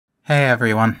Hey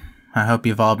everyone, I hope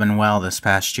you've all been well this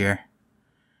past year.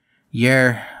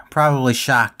 You're probably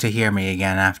shocked to hear me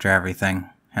again after everything,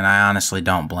 and I honestly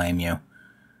don't blame you.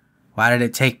 Why did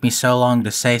it take me so long to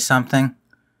say something?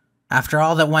 After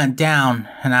all that went down,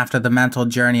 and after the mental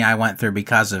journey I went through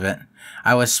because of it,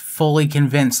 I was fully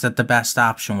convinced that the best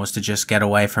option was to just get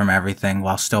away from everything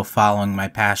while still following my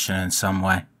passion in some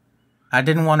way. I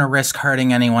didn't want to risk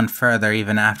hurting anyone further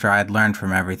even after I'd learned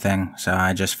from everything, so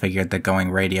I just figured that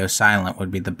going radio silent would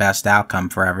be the best outcome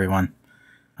for everyone.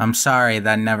 I'm sorry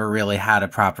that I never really had a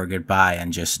proper goodbye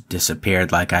and just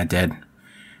disappeared like I did.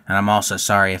 And I'm also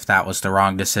sorry if that was the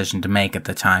wrong decision to make at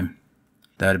the time.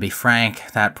 Though to be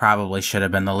frank, that probably should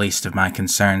have been the least of my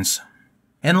concerns.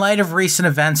 In light of recent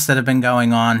events that have been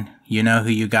going on, you know who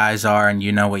you guys are and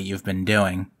you know what you've been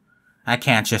doing. I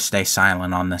can't just stay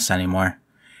silent on this anymore.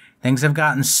 Things have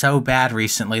gotten so bad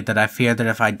recently that I fear that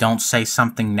if I don't say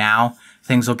something now,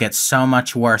 things will get so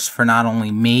much worse for not only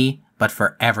me, but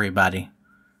for everybody.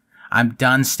 I'm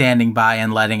done standing by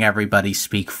and letting everybody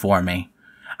speak for me.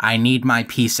 I need my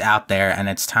piece out there, and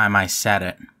it's time I said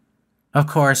it. Of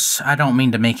course, I don't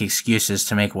mean to make excuses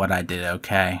to make what I did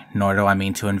okay, nor do I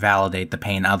mean to invalidate the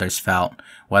pain others felt,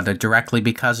 whether directly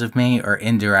because of me or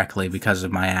indirectly because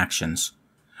of my actions.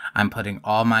 I'm putting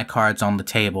all my cards on the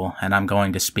table, and I'm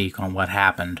going to speak on what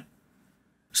happened.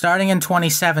 Starting in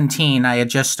 2017, I had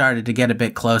just started to get a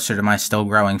bit closer to my still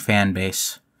growing fan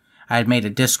base. I had made a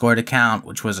Discord account,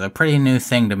 which was a pretty new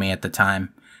thing to me at the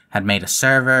time, had made a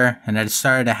server, and had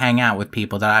started to hang out with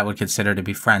people that I would consider to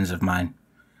be friends of mine.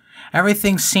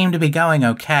 Everything seemed to be going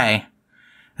okay,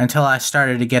 until I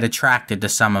started to get attracted to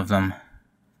some of them.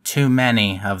 Too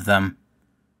many of them.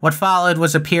 What followed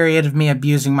was a period of me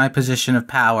abusing my position of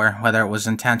power, whether it was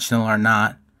intentional or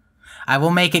not. I will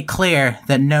make it clear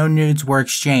that no nudes were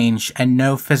exchanged and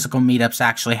no physical meetups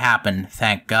actually happened,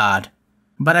 thank God.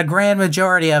 But a grand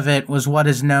majority of it was what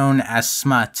is known as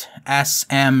SMUT,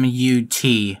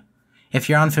 S-M-U-T. If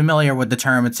you're unfamiliar with the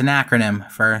term, it's an acronym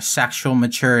for Sexual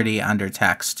Maturity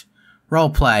Undertext.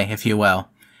 Roleplay, if you will.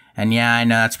 And yeah, I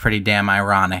know that's pretty damn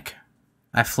ironic.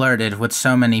 I flirted with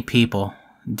so many people.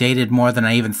 Dated more than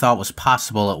I even thought was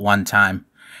possible at one time.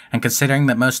 And considering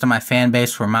that most of my fan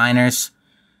base were minors,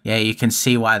 yeah, you can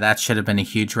see why that should have been a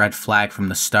huge red flag from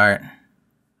the start.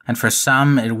 And for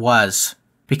some, it was,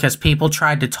 because people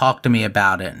tried to talk to me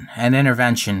about it, an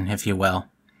intervention, if you will.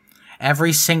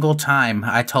 Every single time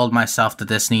I told myself that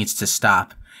this needs to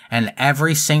stop, and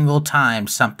every single time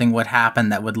something would happen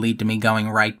that would lead to me going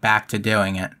right back to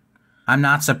doing it. I'm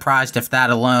not surprised if that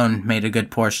alone made a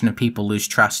good portion of people lose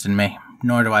trust in me.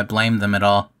 Nor do I blame them at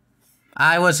all.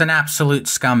 I was an absolute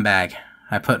scumbag.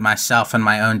 I put myself and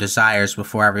my own desires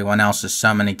before everyone else's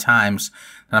so many times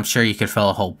that I'm sure you could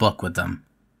fill a whole book with them.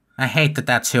 I hate that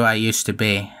that's who I used to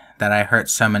be, that I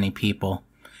hurt so many people,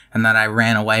 and that I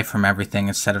ran away from everything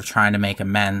instead of trying to make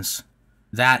amends.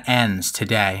 That ends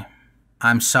today.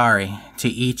 I'm sorry to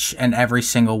each and every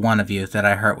single one of you that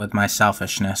I hurt with my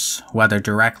selfishness, whether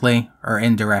directly or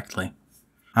indirectly.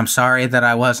 I'm sorry that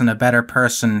I wasn't a better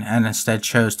person and instead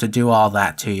chose to do all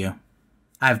that to you.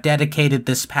 I've dedicated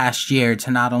this past year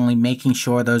to not only making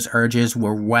sure those urges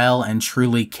were well and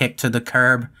truly kicked to the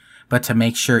curb, but to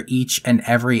make sure each and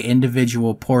every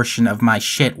individual portion of my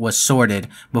shit was sorted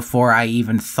before I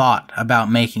even thought about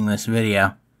making this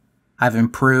video. I've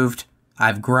improved,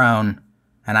 I've grown,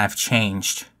 and I've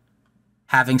changed.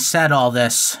 Having said all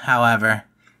this, however,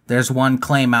 there's one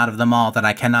claim out of them all that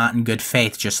I cannot in good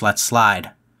faith just let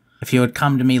slide. If you had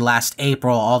come to me last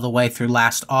April all the way through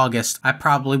last August, I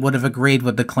probably would have agreed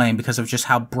with the claim because of just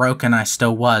how broken I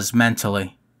still was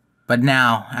mentally. But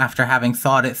now, after having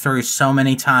thought it through so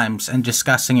many times and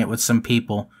discussing it with some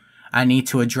people, I need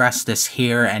to address this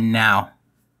here and now.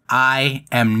 I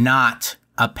am not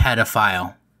a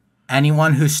pedophile.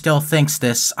 Anyone who still thinks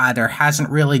this either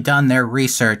hasn't really done their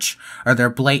research or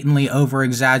they're blatantly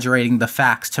over-exaggerating the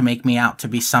facts to make me out to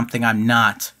be something I'm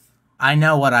not. I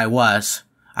know what I was.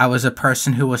 I was a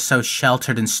person who was so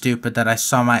sheltered and stupid that I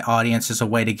saw my audience as a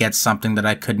way to get something that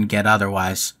I couldn't get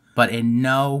otherwise. But in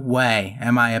no way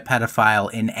am I a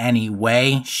pedophile in any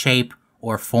way, shape,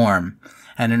 or form.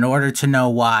 And in order to know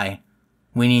why,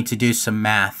 we need to do some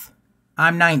math.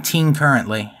 I'm 19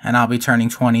 currently, and I'll be turning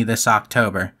 20 this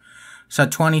October. So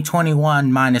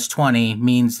 2021 minus 20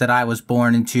 means that I was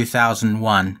born in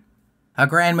 2001. A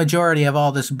grand majority of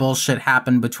all this bullshit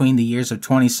happened between the years of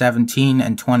 2017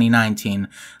 and 2019,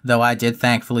 though I did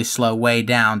thankfully slow way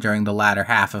down during the latter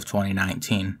half of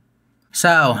 2019.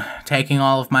 So, taking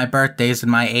all of my birthdays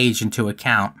and my age into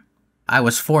account, I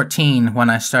was 14 when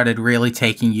I started really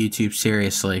taking YouTube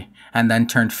seriously, and then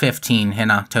turned 15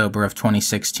 in October of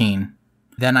 2016.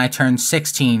 Then I turned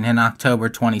 16 in October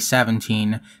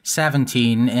 2017,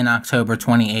 17 in October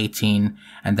 2018,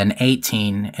 and then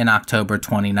 18 in October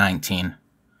 2019.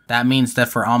 That means that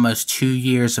for almost 2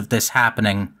 years of this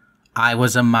happening, I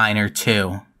was a minor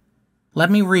too. Let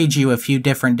me read you a few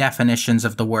different definitions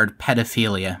of the word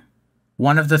pedophilia.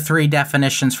 One of the 3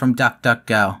 definitions from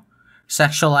DuckDuckGo: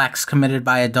 sexual acts committed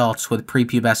by adults with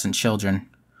prepubescent children.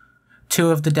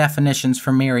 2 of the definitions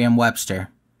from Merriam-Webster.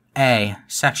 A.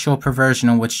 Sexual perversion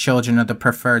in which children are the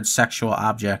preferred sexual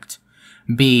object.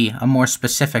 B. A more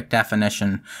specific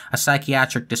definition: a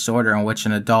psychiatric disorder in which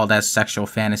an adult has sexual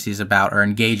fantasies about or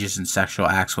engages in sexual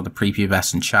acts with a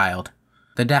prepubescent child.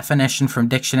 The definition from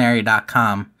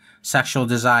dictionary.com: sexual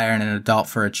desire in an adult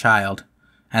for a child.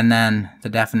 And then the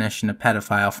definition of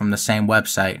pedophile from the same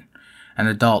website: an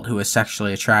adult who is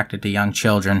sexually attracted to young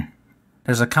children.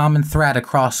 There's a common thread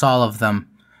across all of them: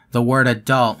 the word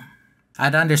adult.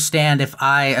 I'd understand if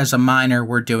I, as a minor,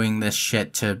 were doing this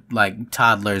shit to, like,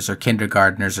 toddlers or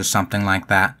kindergartners or something like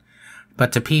that.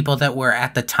 But to people that were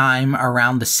at the time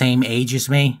around the same age as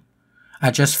me,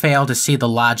 I just fail to see the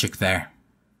logic there.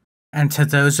 And to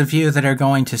those of you that are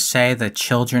going to say that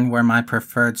children were my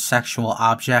preferred sexual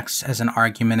objects as an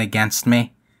argument against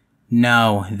me,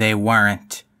 no, they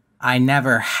weren't. I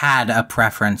never had a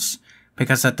preference,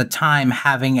 because at the time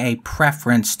having a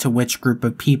preference to which group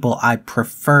of people I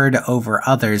preferred over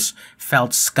others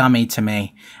felt scummy to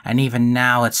me, and even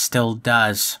now it still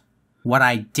does. What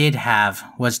I did have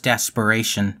was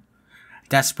desperation.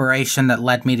 Desperation that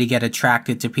led me to get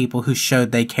attracted to people who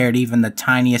showed they cared even the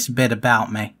tiniest bit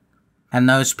about me. And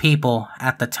those people,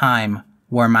 at the time,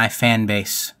 were my fan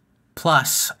base.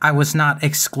 Plus, I was not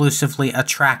exclusively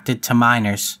attracted to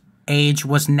minors. Age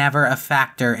was never a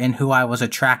factor in who I was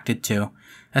attracted to,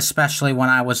 especially when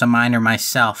I was a minor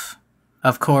myself.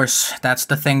 Of course, that's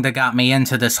the thing that got me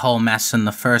into this whole mess in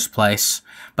the first place,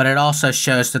 but it also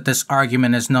shows that this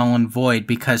argument is null and void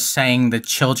because saying that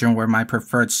children were my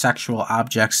preferred sexual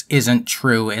objects isn't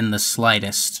true in the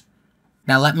slightest.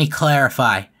 Now let me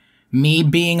clarify. Me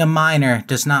being a minor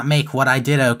does not make what I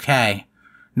did okay,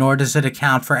 nor does it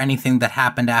account for anything that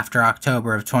happened after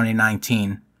October of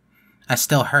 2019. I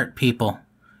still hurt people,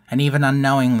 and even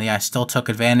unknowingly I still took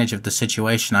advantage of the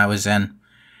situation I was in,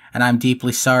 and I'm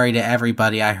deeply sorry to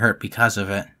everybody I hurt because of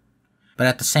it. But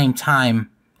at the same time,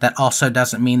 that also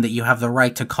doesn't mean that you have the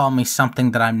right to call me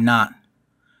something that I'm not.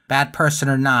 Bad person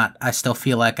or not, I still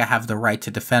feel like I have the right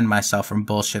to defend myself from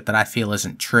bullshit that I feel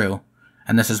isn't true,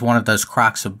 and this is one of those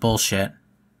crocs of bullshit.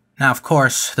 Now, of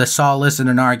course, this all isn't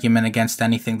an argument against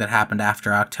anything that happened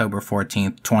after October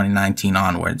 14th, 2019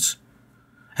 onwards.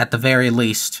 At the very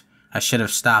least, I should have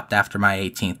stopped after my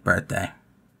 18th birthday.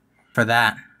 For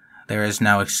that, there is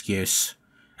no excuse.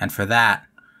 And for that,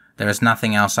 there is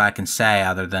nothing else I can say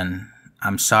other than,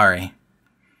 I'm sorry.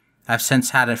 I've since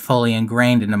had it fully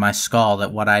ingrained into my skull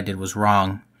that what I did was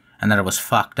wrong, and that it was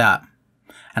fucked up.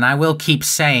 And I will keep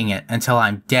saying it until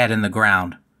I'm dead in the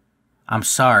ground. I'm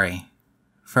sorry.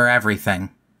 For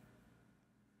everything.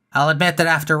 I'll admit that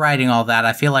after writing all that,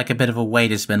 I feel like a bit of a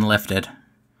weight has been lifted.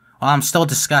 While I'm still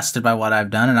disgusted by what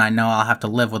I've done, and I know I'll have to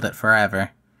live with it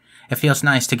forever, it feels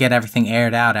nice to get everything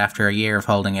aired out after a year of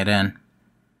holding it in.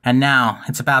 And now,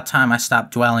 it's about time I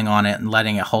stop dwelling on it and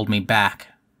letting it hold me back.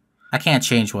 I can't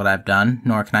change what I've done,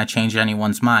 nor can I change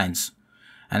anyone's minds.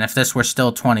 And if this were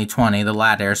still 2020, the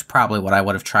latter is probably what I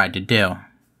would have tried to do.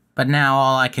 But now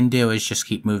all I can do is just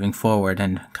keep moving forward,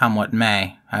 and come what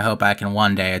may, I hope I can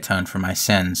one day atone for my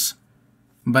sins.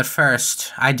 But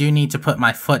first, I do need to put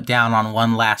my foot down on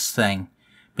one last thing,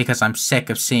 because I'm sick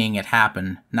of seeing it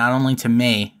happen, not only to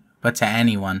me, but to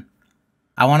anyone.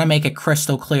 I want to make it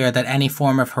crystal clear that any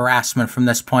form of harassment from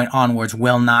this point onwards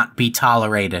will not be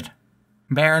tolerated.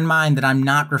 Bear in mind that I'm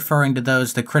not referring to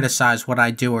those that criticize what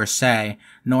I do or say,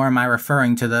 nor am I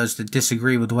referring to those that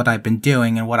disagree with what I've been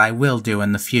doing and what I will do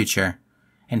in the future.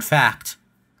 In fact,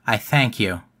 I thank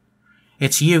you.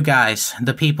 It's you guys,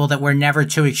 the people that were never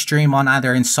too extreme on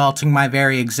either insulting my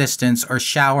very existence or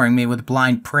showering me with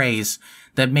blind praise,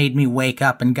 that made me wake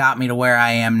up and got me to where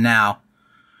I am now.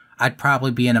 I'd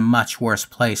probably be in a much worse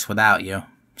place without you,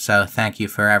 so thank you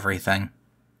for everything.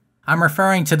 I'm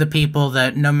referring to the people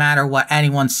that, no matter what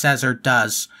anyone says or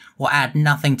does, will add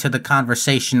nothing to the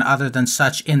conversation other than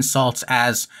such insults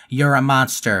as, "You're a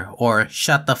monster," or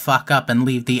 "Shut the fuck up and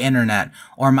leave the internet,"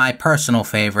 or my personal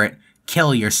favorite,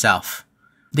 "Kill yourself."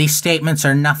 These statements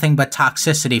are nothing but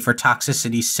toxicity for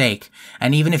toxicity's sake,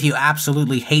 and even if you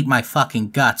absolutely hate my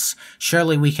fucking guts,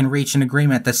 surely we can reach an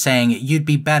agreement that saying you'd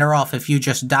be better off if you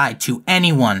just died to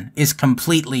anyone is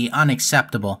completely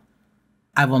unacceptable.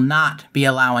 I will not be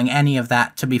allowing any of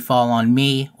that to befall on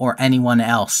me or anyone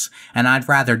else, and I'd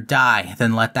rather die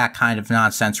than let that kind of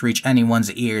nonsense reach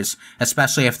anyone's ears,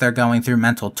 especially if they're going through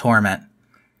mental torment.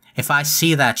 If I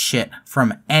see that shit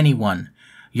from anyone,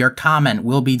 your comment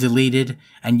will be deleted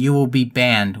and you will be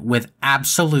banned with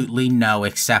absolutely no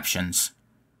exceptions.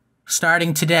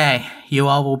 Starting today, you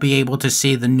all will be able to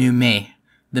see the new me.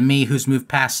 The me who's moved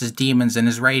past his demons and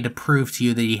is ready to prove to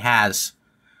you that he has.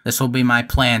 This will be my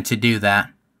plan to do that.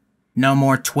 No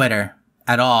more Twitter.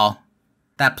 At all.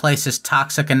 That place is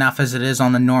toxic enough as it is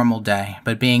on a normal day,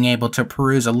 but being able to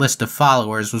peruse a list of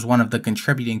followers was one of the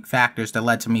contributing factors that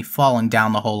led to me falling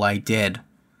down the hole I did.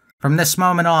 From this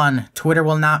moment on, Twitter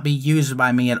will not be used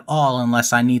by me at all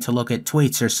unless I need to look at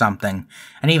tweets or something,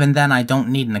 and even then I don't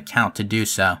need an account to do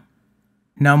so.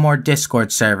 No more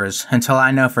Discord servers, until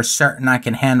I know for certain I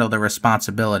can handle the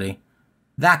responsibility.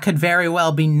 That could very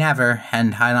well be never,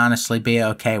 and I'd honestly be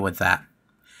okay with that.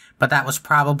 But that was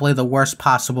probably the worst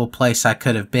possible place I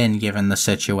could have been given the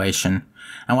situation,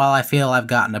 and while I feel I've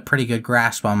gotten a pretty good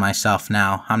grasp on myself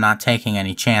now, I'm not taking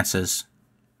any chances.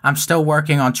 I'm still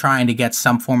working on trying to get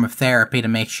some form of therapy to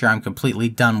make sure I'm completely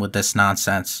done with this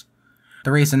nonsense.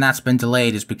 The reason that's been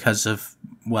delayed is because of,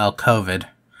 well, COVID.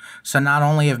 So not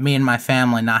only have me and my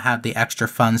family not had the extra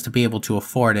funds to be able to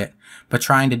afford it, but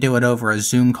trying to do it over a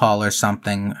Zoom call or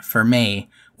something, for me,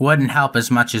 wouldn't help as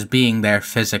much as being there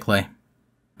physically.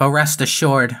 But rest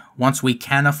assured, once we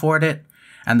can afford it,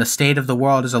 and the state of the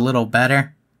world is a little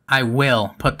better, I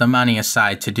will put the money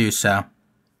aside to do so.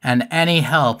 And any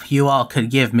help you all could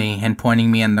give me in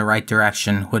pointing me in the right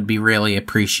direction would be really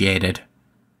appreciated.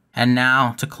 And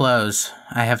now, to close,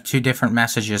 I have 2 different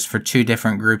messages for 2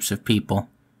 different groups of people.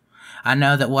 I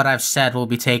know that what I've said will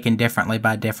be taken differently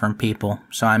by different people,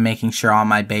 so I'm making sure all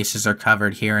my bases are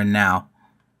covered here and now.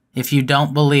 If you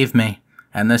don't believe me,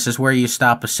 and this is where you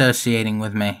stop associating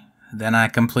with me, then I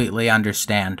completely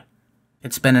understand.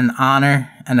 It's been an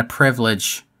honor and a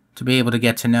privilege to be able to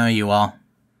get to know you all.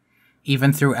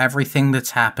 Even through everything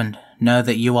that's happened, know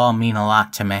that you all mean a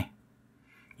lot to me.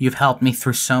 You've helped me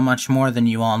through so much more than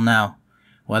you all know,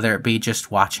 whether it be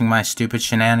just watching my stupid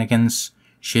shenanigans,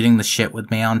 shooting the shit with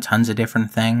me on tons of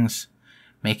different things,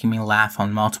 making me laugh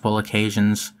on multiple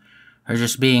occasions, or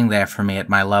just being there for me at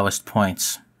my lowest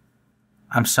points.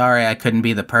 I'm sorry I couldn't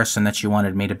be the person that you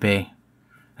wanted me to be,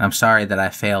 and I'm sorry that I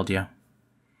failed you.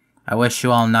 I wish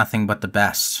you all nothing but the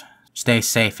best. Stay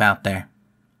safe out there.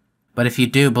 But if you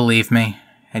do believe me,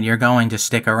 and you're going to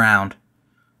stick around,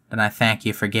 then I thank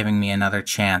you for giving me another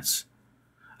chance.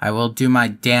 I will do my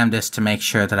damnedest to make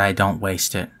sure that I don't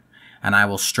waste it, and I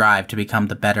will strive to become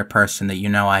the better person that you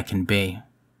know I can be.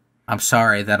 I'm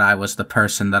sorry that I was the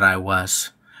person that I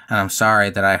was, and I'm sorry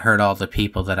that I hurt all the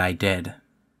people that I did.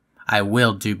 I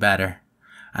will do better,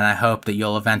 and I hope that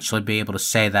you'll eventually be able to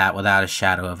say that without a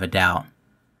shadow of a doubt.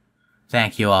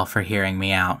 Thank you all for hearing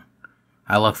me out.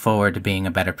 I look forward to being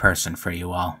a better person for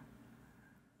you all.